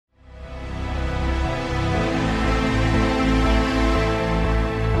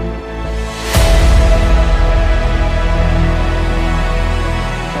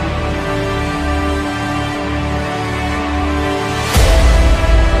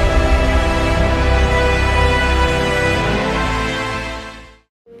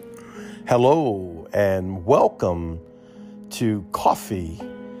Hello and welcome to Coffee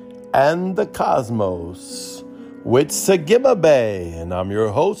and the Cosmos with Sagima Bay. And I'm your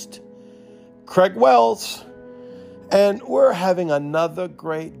host, Craig Wells. And we're having another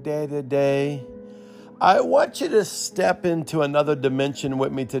great day today. I want you to step into another dimension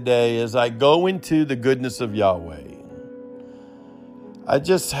with me today as I go into the goodness of Yahweh. I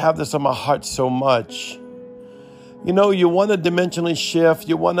just have this on my heart so much. You know, you want to dimensionally shift,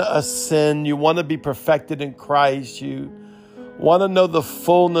 you want to ascend, you want to be perfected in Christ, you want to know the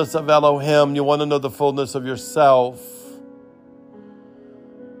fullness of Elohim, you want to know the fullness of yourself.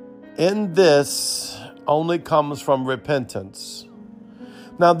 In this only comes from repentance.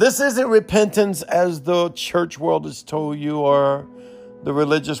 Now, this isn't repentance as the church world has told you, or the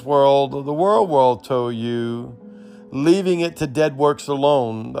religious world, or the world told you, leaving it to dead works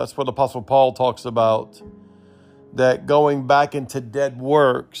alone. That's what Apostle Paul talks about. That going back into dead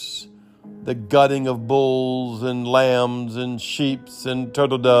works, the gutting of bulls and lambs and sheep and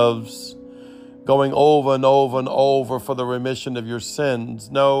turtle doves, going over and over and over for the remission of your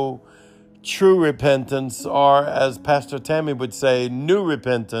sins. No, true repentance, or as Pastor Tammy would say, new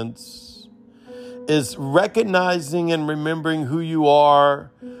repentance, is recognizing and remembering who you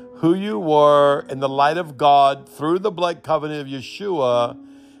are, who you were in the light of God through the blood covenant of Yeshua,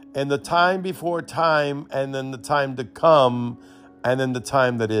 and the time before time, and then the time to come, and then the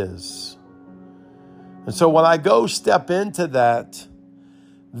time that is. And so when I go step into that,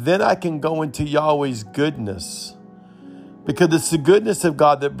 then I can go into Yahweh's goodness, because it's the goodness of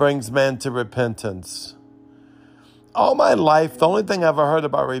God that brings man to repentance. All my life, the only thing I've ever heard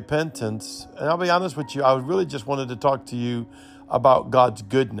about repentance, and I'll be honest with you, I really just wanted to talk to you about God's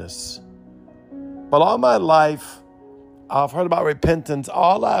goodness. But all my life, I've heard about repentance.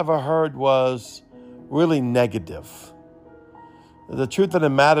 All I ever heard was really negative. The truth of the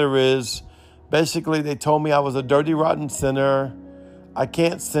matter is, basically, they told me I was a dirty, rotten sinner. I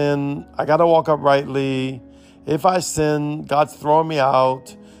can't sin. I got to walk uprightly. If I sin, God's throwing me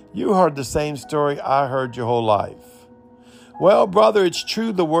out. You heard the same story I heard your whole life. Well, brother, it's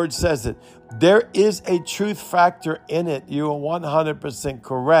true. The word says it. There is a truth factor in it. You are 100%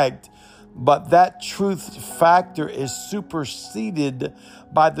 correct. But that truth factor is superseded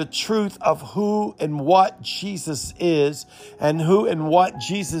by the truth of who and what Jesus is, and who and what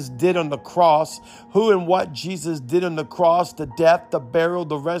Jesus did on the cross, who and what Jesus did on the cross, the death, the burial,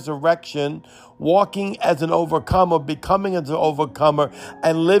 the resurrection, walking as an overcomer, becoming as an overcomer,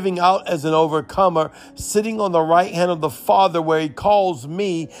 and living out as an overcomer, sitting on the right hand of the Father, where he calls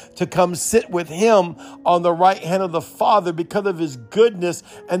me to come sit with him on the right hand of the Father because of his goodness.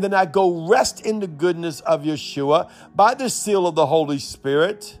 And then I go rest in the goodness of Yeshua by the seal of the Holy Spirit.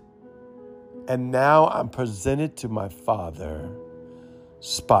 And now I'm presented to my Father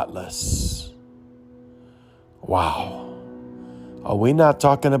spotless. Wow. Are we not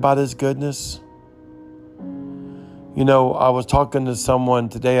talking about his goodness? You know, I was talking to someone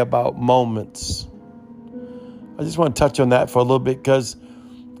today about moments. I just want to touch on that for a little bit, because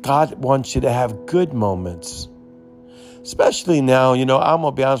God wants you to have good moments. Especially now, you know, I'm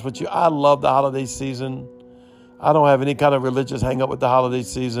going to be honest with you. I love the holiday season. I don't have any kind of religious hang up with the holiday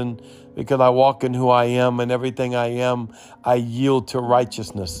season, because I walk in who I am, and everything I am, I yield to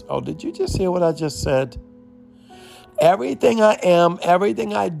righteousness. Oh, did you just hear what I just said? Everything I am,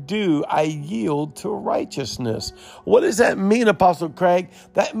 everything I do, I yield to righteousness. What does that mean, Apostle Craig?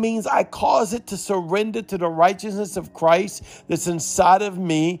 That means I cause it to surrender to the righteousness of Christ that's inside of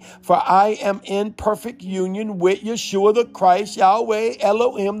me. For I am in perfect union with Yeshua the Christ, Yahweh,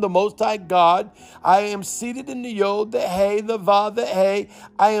 Elohim, the Most High God. I am seated in the Yod, the Hey, the Vav, the Hey.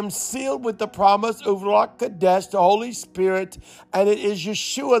 I am sealed with the promise of Ruach Kadesh, the Holy Spirit, and it is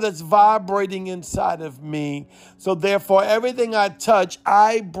Yeshua that's vibrating inside of me. So therefore, everything I touch,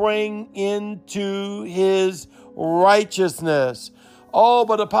 I bring into his righteousness. Oh,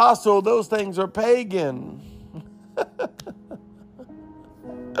 but Apostle, those things are pagan.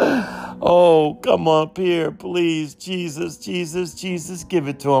 Oh, come up here, please. Jesus, Jesus, Jesus, give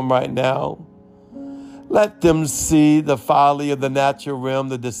it to them right now. Let them see the folly of the natural realm,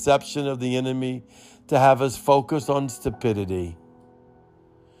 the deception of the enemy to have us focus on stupidity.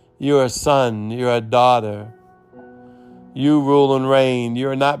 You're a son, you're a daughter. You rule and reign.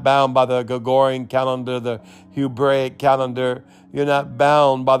 You're not bound by the Gregorian calendar, the Hebraic calendar. You're not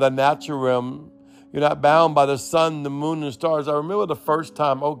bound by the natural realm. You're not bound by the sun, the moon, and stars. I remember the first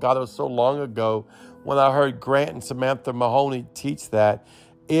time, oh God, it was so long ago, when I heard Grant and Samantha Mahoney teach that.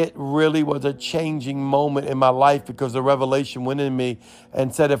 it really was a changing moment in my life, because the revelation went in me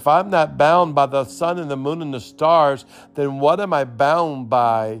and said, if I'm not bound by the sun and the moon and the stars, then what am I bound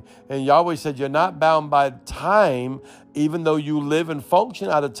by? And Yahweh said, you're not bound by time, even though you live and function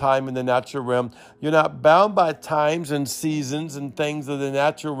out of time in the natural realm. You're not bound by times and seasons and things of the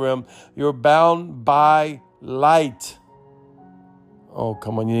natural realm. You're bound by light. Oh,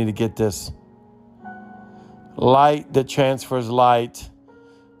 come on, you need to get this. Light that transfers light.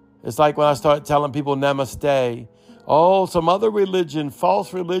 It's like when I start telling people namaste. Oh, some other religion,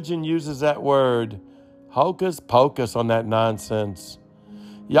 false religion, uses that word. Hocus pocus on that nonsense.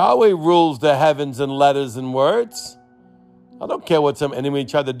 Yahweh rules the heavens in letters and words. I don't care what some enemy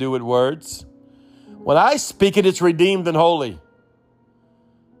tried to do with words. When I speak it, it's redeemed and holy.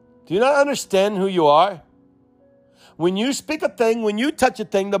 Do you not understand who you are? When you speak a thing, when you touch a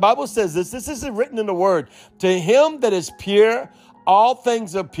thing, the Bible says this isn't written in the word. To him that is pure, all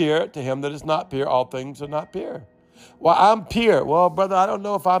things are pure. To him that is not pure, all things are not pure. Well, I'm pure. Well, brother, I don't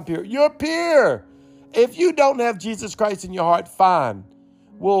know if I'm pure. You're pure. If you don't have Jesus Christ in your heart, fine.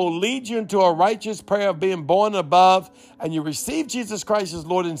 Will lead you into a righteous prayer of being born above, and you receive Jesus Christ as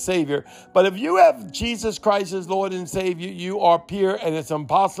Lord and Savior. But if you have Jesus Christ as Lord and Savior, you are pure, and it's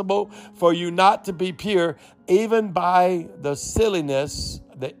impossible for you not to be pure, even by the silliness,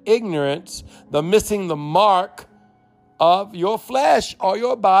 the ignorance, the missing the mark of your flesh or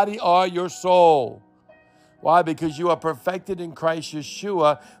your body or your soul. Why? Because you are perfected in Christ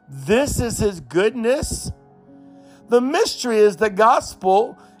Yeshua. This is his goodness. The mystery is the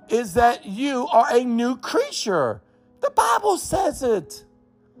gospel is that you are a new creature. The Bible says it.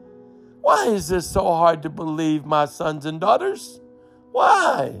 Why is this so hard to believe, my sons and daughters?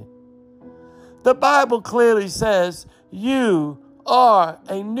 Why? The Bible clearly says you are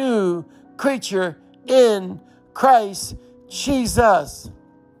a new creature in Christ Jesus.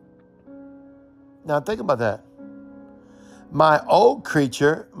 Now think about that. My old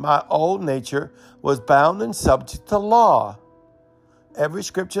creature, my old nature was bound and subject to law. Every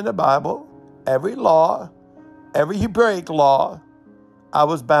scripture in the Bible, every law, every Hebraic law, I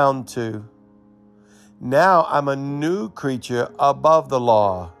was bound to. Now I'm a new creature above the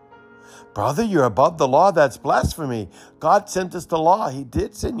law. Brother, you're above the law? That's blasphemy. God sent us the law. He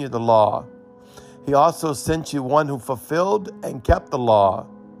did send you the law. He also sent you one who fulfilled and kept the law.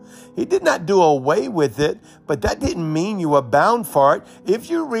 He did not do away with it, but that didn't mean you were bound for it. If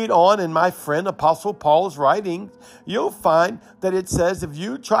you read on in my friend Apostle Paul's writings, you'll find that it says if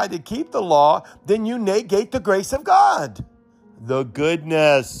you try to keep the law, then you negate the grace of God. The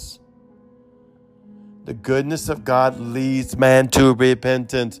goodness. The goodness of God leads man to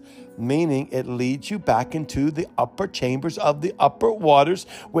repentance, meaning it leads you back into the upper chambers of the upper waters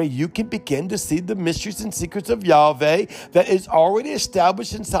where you can begin to see the mysteries and secrets of Yahweh that is already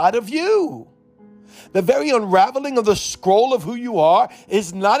established inside of you. The very unraveling of the scroll of who you are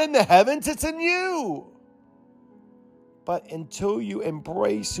is not in the heavens, it's in you. But until you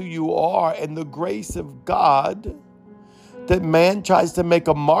embrace who you are and the grace of God, that man tries to make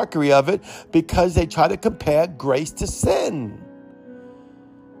a mockery of it because they try to compare grace to sin.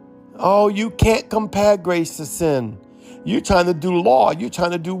 Oh, you can't compare grace to sin. You're trying to do law. You're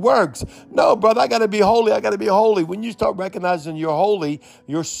trying to do works. No, brother, I got to be holy. I got to be holy. When you start recognizing you're holy,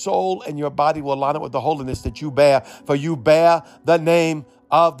 your soul and your body will line up with the holiness that you bear. For you bear the name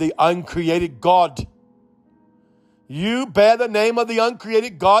of the uncreated God. You bear the name of the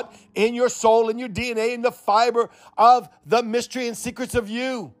uncreated God in your soul, in your DNA, in the fiber of the mystery and secrets of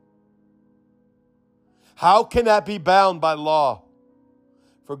you. How can that be bound by law?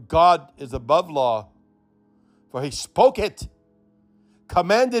 For God is above law. For he spoke it,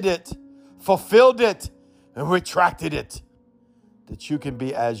 commanded it, fulfilled it, and retracted it. That you can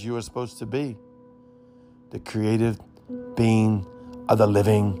be as you are supposed to be. The creative being of the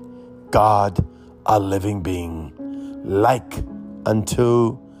living God, a living being. Like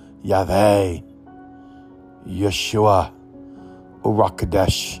unto Yahweh, Yeshua,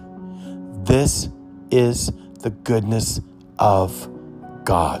 Urakadesh. This is the goodness of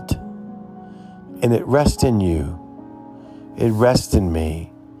God. And it rests in you. It rests in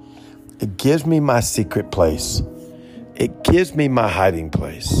me. It gives me my secret place. It gives me my hiding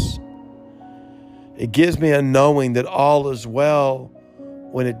place. It gives me a knowing that all is well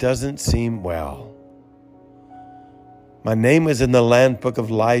when it doesn't seem well. My name is in the Lamb Book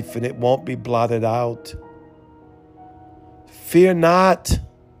of Life, and it won't be blotted out. Fear not.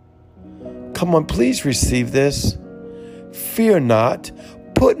 Come on, please receive this. Fear not.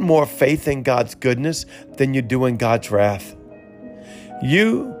 Put more faith in God's goodness than you do in God's wrath.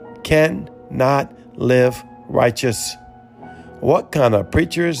 You cannot live righteous. What kind of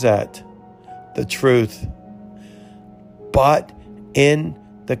preacher is that? The truth. But in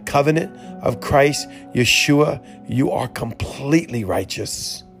the covenant of Christ, Yeshua, you are completely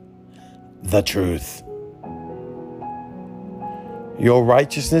righteous. The truth. Your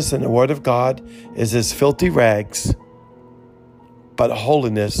righteousness in the Word of God is as filthy rags, but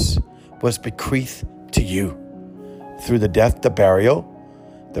holiness was bequeathed to you through the death, the burial,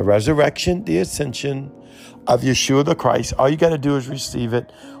 the resurrection, the ascension of Yeshua the Christ. All you got to do is receive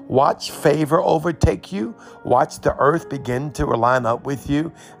it. Watch favor overtake you. Watch the earth begin to line up with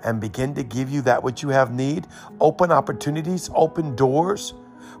you and begin to give you that which you have need. Open opportunities, open doors,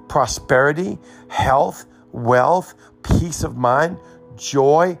 prosperity, health, wealth, peace of mind,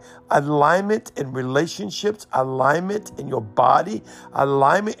 joy, alignment in relationships, alignment in your body,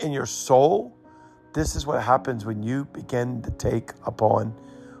 alignment in your soul. This is what happens when you begin to take upon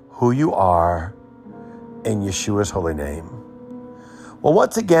who you are in Yeshua's holy name. Well,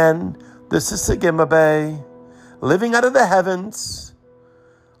 once again, this is Sagima Bay, living out of the heavens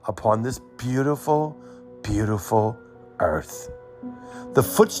upon this beautiful, beautiful earth. The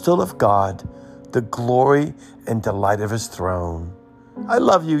footstool of God, the glory and delight of his throne. I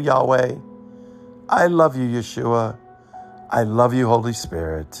love you, Yahweh. I love you, Yeshua. I love you, Holy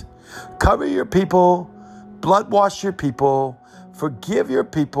Spirit. Cover your people, blood wash your people, forgive your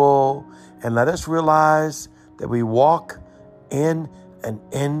people, and let us realize that we walk in an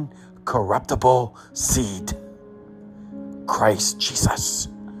incorruptible seed. Christ Jesus,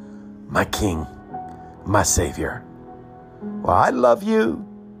 my King, my Savior. Well, I love you.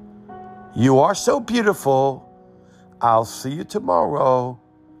 You are so beautiful. I'll see you tomorrow.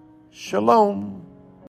 Shalom.